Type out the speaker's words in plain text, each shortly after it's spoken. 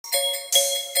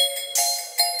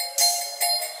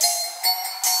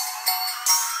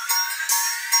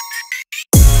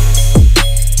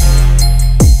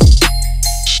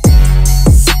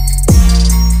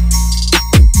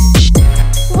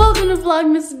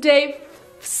day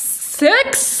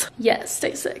 6? Yes,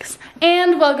 day 6.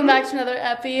 And welcome back to another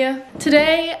epi.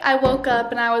 Today I woke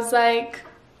up and I was like,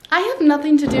 I have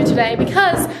nothing to do today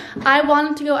because I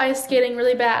wanted to go ice skating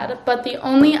really bad, but the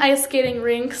only ice skating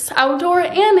rinks, outdoor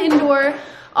and indoor,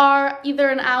 are either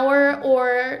an hour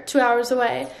or 2 hours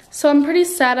away. So I'm pretty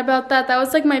sad about that. That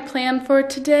was like my plan for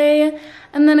today.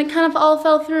 And then it kind of all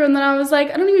fell through. And then I was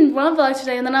like, I don't even want to vlog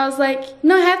today. And then I was like,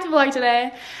 no, I have to vlog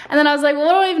today. And then I was like, well,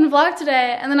 what do I even vlog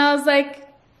today? And then I was like,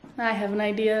 I have an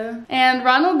idea. And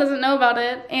Ronald doesn't know about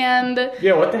it. And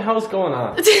yeah, what the hell's going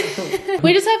on?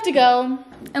 We just have to go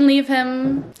and leave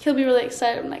him. He'll be really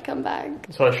excited when I come back.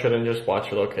 So I shouldn't just watch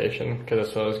your location? Because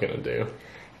that's what I was going to do.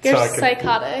 You're so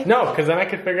psychotic. No, because then I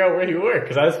could figure out where you were.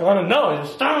 Because I just want to know.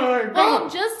 Just start.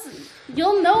 Well,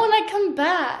 you'll know when I come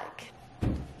back.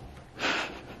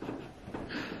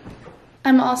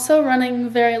 I'm also running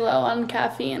very low on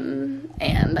caffeine.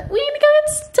 And we need to go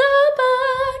to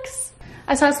Starbucks.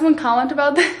 I saw someone comment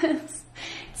about this.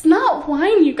 It's not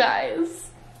wine, you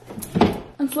guys.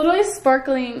 It's literally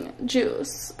sparkling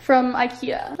juice from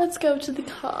IKEA. Let's go to the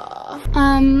car.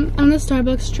 I'm in the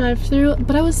Starbucks drive-thru,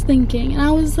 but I was thinking, and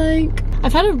I was like,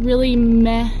 I've had a really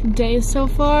meh day so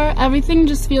far. Everything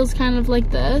just feels kind of like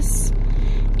this.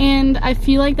 And I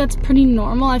feel like that's pretty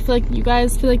normal. I feel like you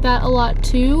guys feel like that a lot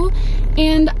too.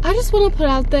 And I just want to put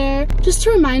out there, just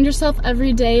to remind yourself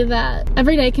every day that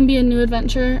every day can be a new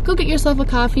adventure. Go get yourself a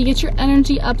coffee, get your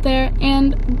energy up there,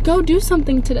 and go do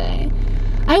something today.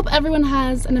 I hope everyone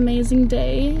has an amazing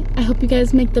day. I hope you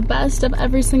guys make the best of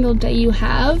every single day you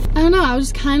have. I don't know, I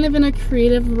was kind of in a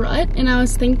creative rut, and I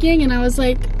was thinking, and I was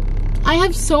like, I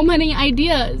have so many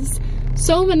ideas.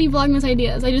 So many vlogmas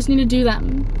ideas. I just need to do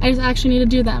them. I just actually need to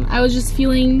do them. I was just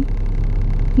feeling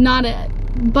not it.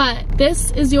 But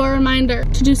this is your reminder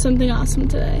to do something awesome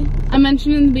today. I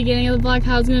mentioned in the beginning of the vlog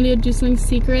how I was gonna do something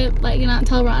secret, like not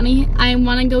tell Ronnie. I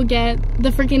wanna go get the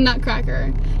freaking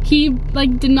nutcracker. He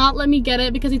like did not let me get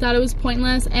it because he thought it was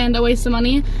pointless and a waste of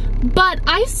money. But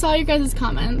I saw your guys'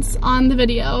 comments on the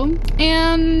video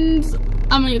and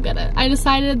I'm gonna go get it. I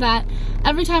decided that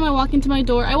every time I walk into my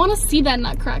door, I wanna see that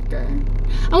nutcracker.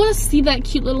 I want to see that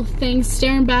cute little thing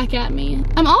staring back at me.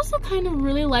 I'm also kind of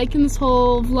really liking this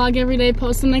whole vlog every day,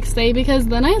 post the next day, because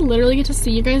then I literally get to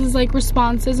see you guys' like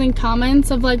responses and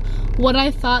comments of like what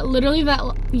I thought literally that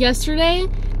yesterday,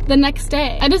 the next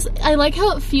day. I like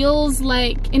how it feels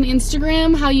like in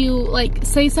Instagram, how you like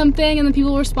say something and then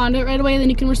people respond to it right away, then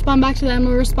you can respond back to them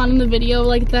or respond in the video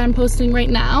like that I'm posting right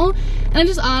now. And it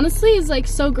just honestly is like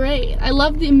so great. I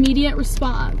love the immediate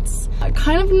response. I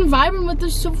kind of been vibing with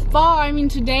this so far. I mean,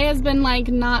 today has been like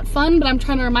not fun, but I'm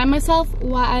trying to remind myself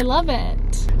why I love it.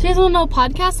 Do you guys want to know what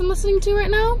podcast I'm listening to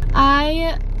right now?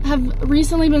 I have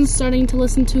recently been starting to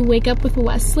listen to Wake Up with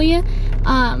Wesley.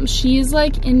 She's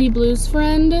like indie blues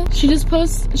friend. She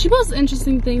posts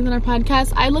interesting things on her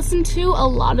podcast. I listen to a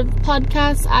lot of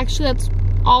podcasts. Actually, that's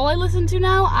all I listen to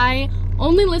now. I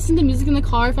only listen to music in the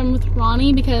car if I'm with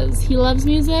Ronnie because he loves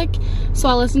music, so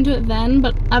I'll listen to it then,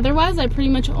 but otherwise I pretty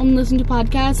much only listen to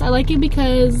podcasts. I like it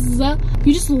because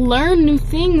you just learn new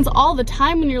things all the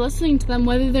time when you're listening to them,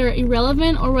 whether they're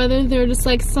irrelevant or whether they're just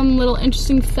like some little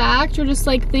interesting fact or just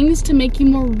like things to make you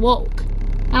more woke.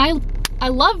 And I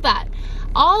love that.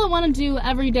 All I want to do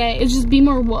every day is just be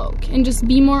more woke and just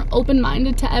be more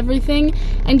open-minded to everything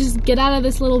and just get out of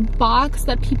this little box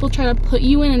that people try to put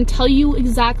you in and tell you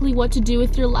exactly what to do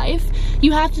with your life.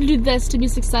 You have to do this to be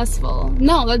successful.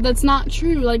 No, that's not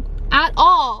true, like, at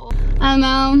all. I don't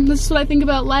know, that's what I think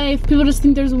about life. People just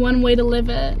think there's one way to live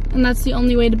it, and that's the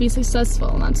only way to be successful,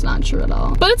 and that's not true at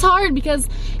all. But it's hard because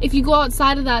if you go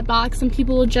outside of that box and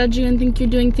people will judge you and think you're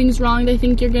doing things wrong, they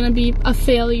think you're gonna be a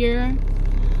failure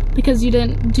because you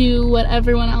didn't do what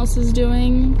everyone else is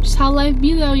doing. Just how life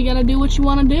be though, you gotta do what you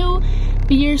wanna do.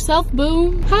 Be yourself,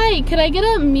 boo. Hi, could I get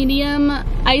a medium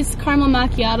iced caramel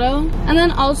macchiato? And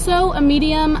then also a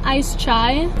medium iced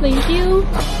chai, thank you.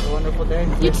 Have a wonderful day.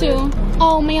 You too.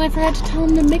 Oh man, I forgot to tell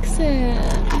him to mix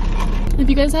it. If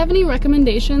you guys have any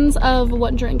recommendations of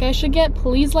what drink I should get,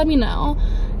 please let me know.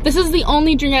 This is the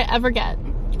only drink I ever get.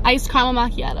 Iced caramel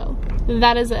macchiato.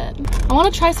 That is it. I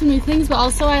want to try some new things, but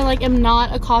also I like am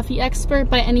not a coffee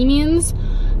expert by any means,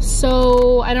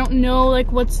 so I don't know like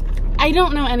I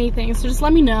don't know anything, so just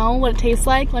let me know what it tastes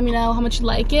like. Let me know how much you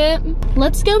like it.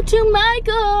 Let's go to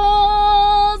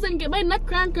Michael's and get my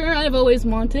nutcracker I've always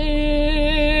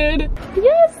wanted.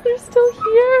 Yes, they're still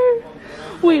here.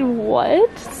 Wait,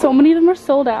 what? So many of them are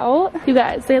sold out. You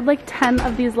guys, they had like 10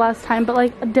 of these last time, but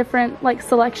like a different like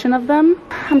selection of them.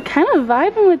 I'm kind of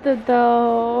vibing with it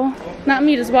though. Not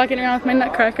me just walking around with my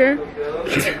nutcracker.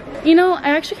 You know, I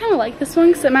actually kind of like this one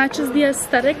because it matches the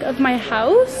aesthetic of my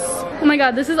house. Oh my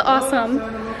god, this is awesome.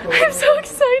 I'm so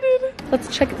excited.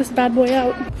 Let's check this bad boy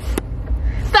out.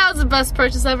 That was the best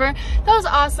purchase ever. That was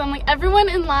awesome. Like, everyone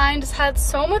in line just had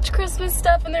so much Christmas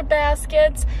stuff in their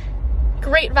baskets.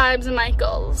 Great vibes in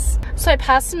Michael's. So I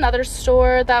passed another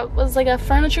store that was like a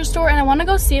furniture store, and I want to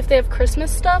go see if they have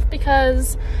Christmas stuff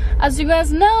because, as you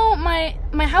guys know, my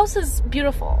house is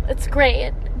beautiful. It's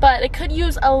great, but it could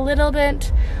use a little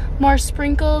bit more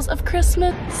sprinkles of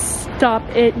Christmas. Stop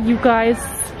it, you guys.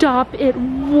 Stop it.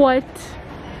 What?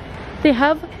 They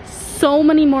have so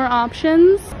many more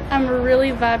options. I'm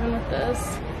really vibing with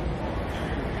this.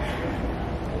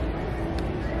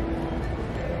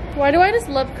 Why do I just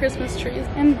love Christmas trees?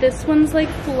 And this one's like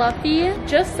fluffy.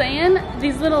 Just saying,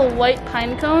 these little white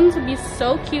pine cones would be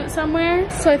so cute somewhere.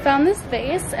 So I found this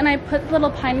vase and I put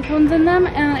little pine cones in them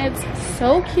and it's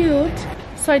so cute.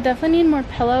 So I definitely need more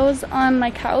pillows on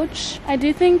my couch. I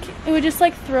do think it would just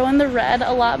like throw in the red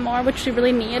a lot more, which we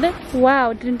really need.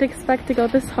 Wow, didn't expect to go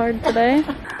this hard today.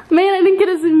 Man, I didn't get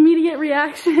his immediate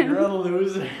reaction. You're a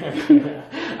loser.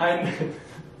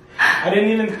 I didn't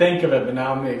even think of it, but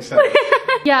now it makes sense.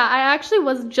 Yeah, I actually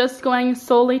was just going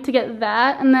solely to get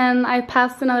that, and then I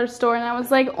passed another store and I was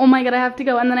like, oh my god, I have to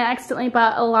go. And then I accidentally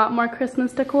bought a lot more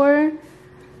Christmas decor.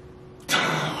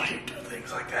 Why do you do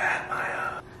things like that,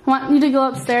 Maya? I want you to go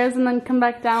upstairs and then come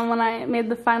back down when I made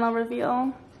the final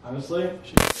reveal. Honestly?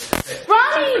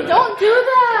 Ronnie, don't do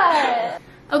that!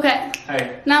 Okay,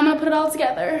 Hey. now I'm gonna put it all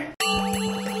together.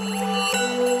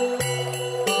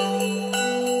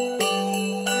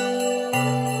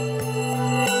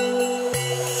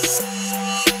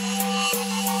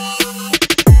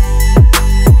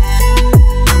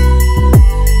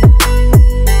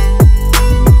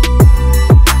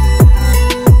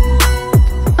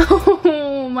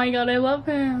 Oh my god, I love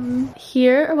him.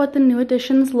 Here are what the new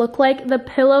additions look like. The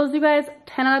pillows, you guys,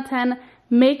 10 out of 10.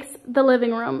 Makes the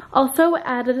living room. Also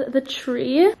added the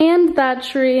tree and that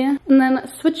tree, and then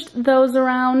switched those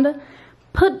around,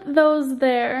 put those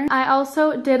there. I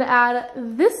also did add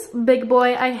this big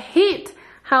boy. I hate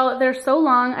how they're so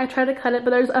long. I tried to cut it, but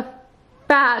there's a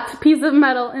fat piece of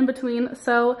metal in between,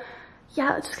 so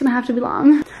yeah, it's just gonna have to be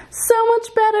long. So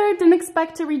much better. Didn't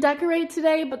expect to redecorate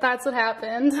today, but that's what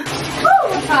happened.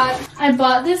 Oh god. I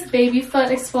bought this baby foot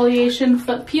exfoliation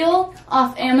foot peel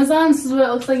off Amazon. This is what it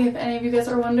looks like if any of you guys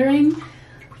are wondering.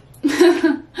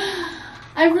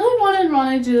 I really wanted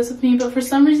Ron to do this with me, but for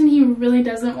some reason he really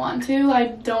doesn't want to. I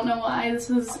don't know why. This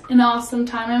is an awesome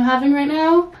time I'm having right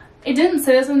now. It didn't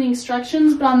say this on the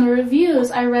instructions, but on the reviews,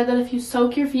 I read that if you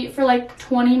soak your feet for like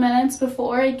 20 minutes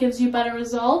before, it gives you better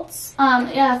results.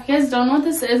 Yeah, if you guys don't know what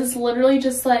this is, it's literally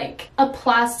just like a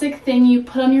plastic thing you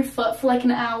put on your foot for like an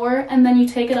hour, and then you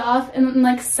take it off, and in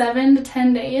like 7 to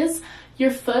 10 days, your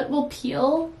foot will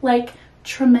peel like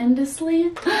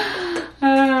tremendously. Should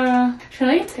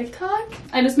I get TikTok?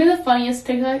 I just made the funniest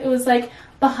TikTok. It was like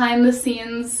behind the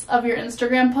scenes of your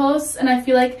Instagram posts, and I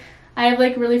feel like I have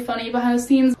like really funny behind the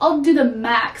scenes. I'll do the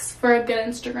max for a good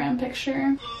Instagram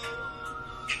picture.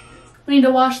 We need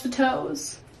to wash the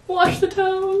toes. Wash the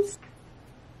toes.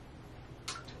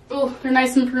 Oh, they're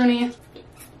nice and pruny.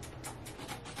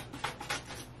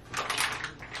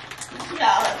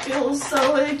 Yeah, that feels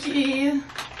so icky.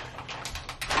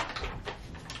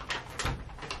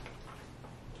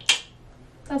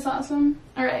 That's awesome.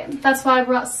 All right, that's why I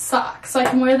brought socks, so I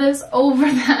can wear this over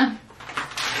them.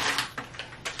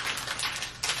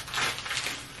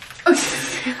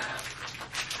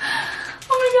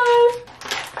 Oh my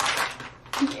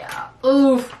god. Yeah.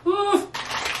 Oof. Oof.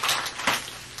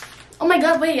 Oh my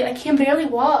god, wait, I can barely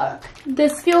walk.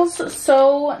 This feels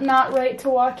so not right to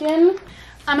walk in.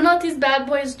 I'm gonna let these bad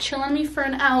boys chill on me for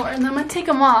an hour and then I'm gonna take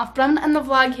them off, but I'm gonna end the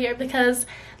vlog here because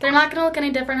they're not gonna look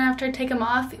any different after I take them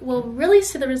off. We'll really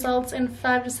see the results in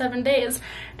 5 to 7 days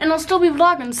and I'll still be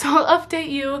vlogging, so I'll update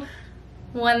you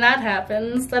when that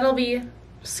happens. That'll be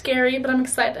scary, but I'm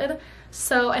excited.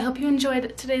 So I hope you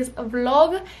enjoyed today's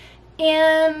vlog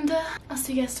and I'll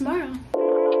see you guys tomorrow.